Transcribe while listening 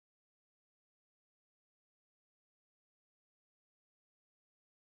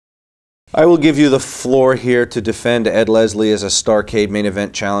I will give you the floor here to defend Ed Leslie as a Starrcade main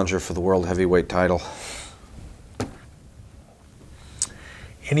event challenger for the World Heavyweight title.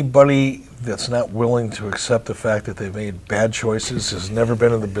 Anybody that's not willing to accept the fact that they've made bad choices has never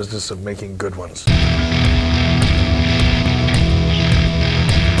been in the business of making good ones.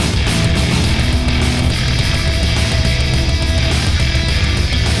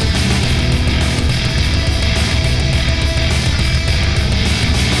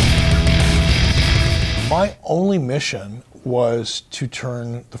 My only mission was to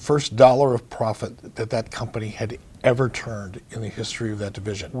turn the first dollar of profit that that company had ever turned in the history of that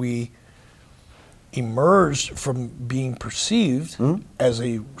division. We emerged from being perceived as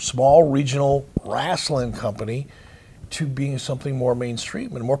a small regional wrestling company to being something more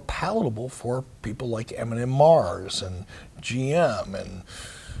mainstream and more palatable for people like M&M Mars and GM and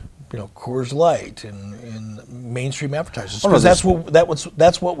Coors Light and mainstream advertisers. Because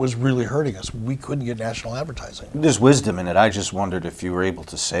that's what was really hurting us. We couldn't get national advertising. There's wisdom in it. I just wondered if you were able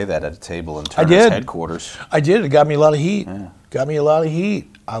to say that at a table in Turner's headquarters. I did. It got me a lot of heat. Yeah. Got me a lot of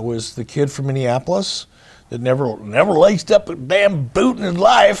heat. I was the kid from Minneapolis that never laced up a damn boot in his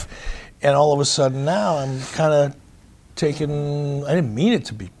life, and all of a sudden now I'm kind of taking. I didn't mean it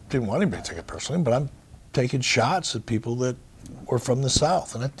to be. Didn't want anybody to take it personally, but I'm taking shots at people that were from the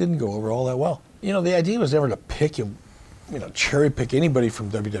South, and that didn't go over all that well. The idea was never to pick cherry pick anybody from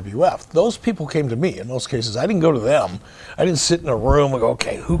WWF. Those people came to me in most cases. I didn't go to them. I didn't sit in a room and go,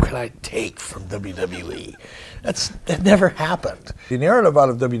 okay, who can I take from WWE? That never happened. The narrative out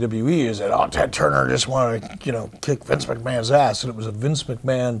of WWE is that, Ted Turner just wanted to, kick Vince McMahon's ass, and it was a Vince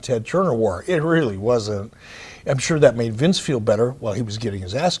McMahon-Ted Turner war. It really wasn't. I'm sure that made Vince feel better while he was getting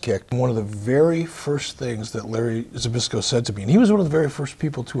his ass kicked. One of the very first things that Larry Zbyszko said to me, and he was one of the very first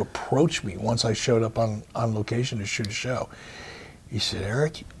people to approach me once I showed up on location to shoot a show. He said,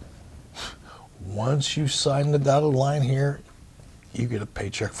 Eric, once you sign the dotted line here, you get a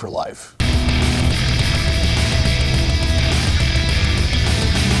paycheck for life.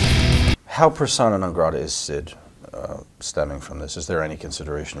 How persona non grata is Sid stemming from this? Is there any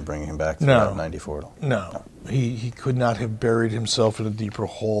consideration of bringing him back throughout '94? No. He could not have buried himself in a deeper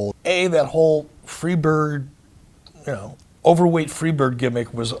hole. That whole Freebird, overweight Freebird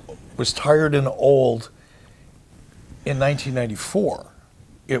gimmick was tired and old in 1994.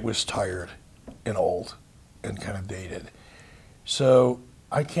 It was tired and old and kind of dated. So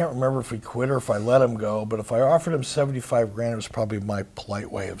I can't remember if he quit or if I let him go, but if I offered him 75 grand, it was probably my polite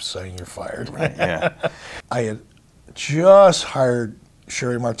way of saying you're fired. Right, yeah. I had just hired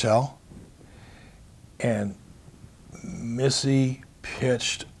Sherry Martel, and Missy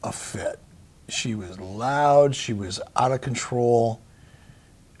pitched a fit. She was loud, she was out of control.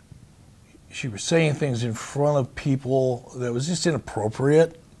 She was saying things in front of people that was just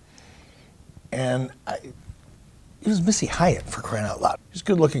inappropriate. And it was Missy Hyatt, for crying out loud. He's a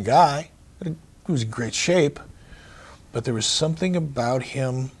good-looking guy. He was in great shape. But there was something about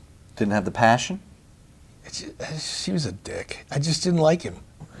him. Didn't have the passion? She was a dick. I just didn't like him.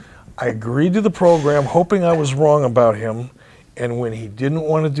 I agreed to the program, hoping I was wrong about him. And when he didn't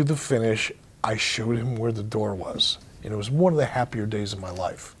want to do the finish, I showed him where the door was. And it was one of the happier days of my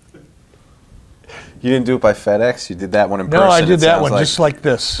life. You didn't do it by FedEx? You did that one in person? No, I did that one just like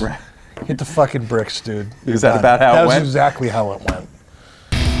this. Right. Hit the fucking bricks, dude. Is that about how it went? That was exactly how it went.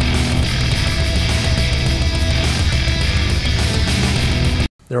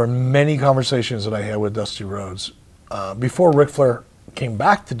 There were many conversations that I had with Dusty Rhodes before Ric Flair came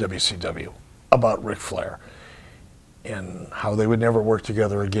back to WCW about Ric Flair and how they would never work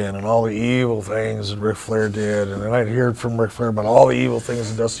together again and all the evil things that Ric Flair did. And then I'd hear from Ric Flair about all the evil things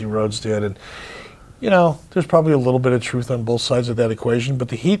that Dusty Rhodes did. And, there's probably a little bit of truth on both sides of that equation, but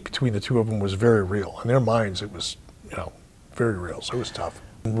the heat between the two of them was very real. In their minds, it was, very real. So it was tough.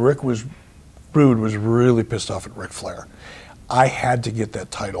 Rude was really pissed off at Ric Flair. I had to get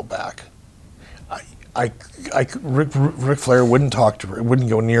that title back. Ric Flair wouldn't wouldn't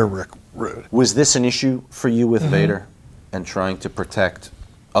go near Rick Rude. Was this an issue for you with Vader and trying to protect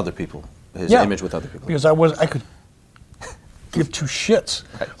other people, his image with other people? Because I could give two shits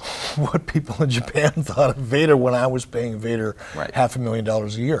what people in Japan thought of Vader when I was paying Vader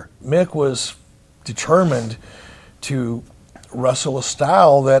 $500,000 a year. Mick was determined to wrestle a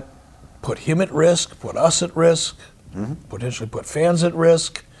style that put him at risk, put us at risk, potentially put fans at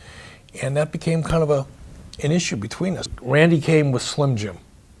risk, and that became kind of an issue between us. Randy came with Slim Jim,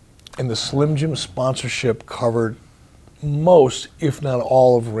 and the Slim Jim sponsorship covered most, if not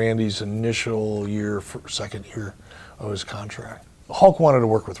all, of Randy's initial year, second year of his contract. Hulk wanted to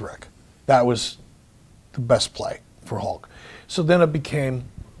work with Rick. That was the best play for Hulk. So then it became,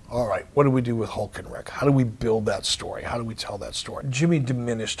 all right, what do we do with Hulk and Rick? How do we build that story? How do we tell that story? Jimmy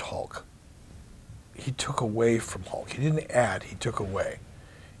diminished Hulk. He took away from Hulk. He didn't add, he took away.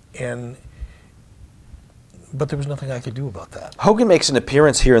 But there was nothing I could do about that. Hogan makes an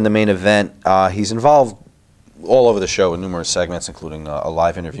appearance here in the main event. He's involved all over the show in numerous segments, including a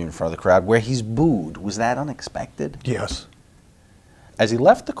live interview in front of the crowd, where he's booed. Was that unexpected? Yes. As he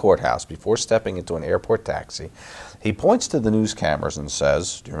left the courthouse before stepping into an airport taxi, he points to the news cameras and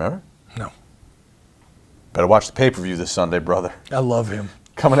says, do you remember? No. Better watch the pay-per-view this Sunday, brother. I love him.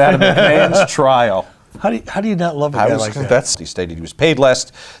 Coming out of McMahon's trial. How do you not love a guy like that? He stated he was paid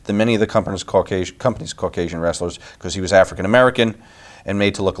less than many of the company's Caucasian wrestlers because he was African-American and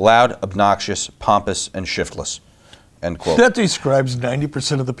made to look loud, obnoxious, pompous, and shiftless. End quote. That describes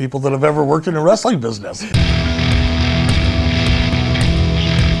 90% of the people that have ever worked in a wrestling business.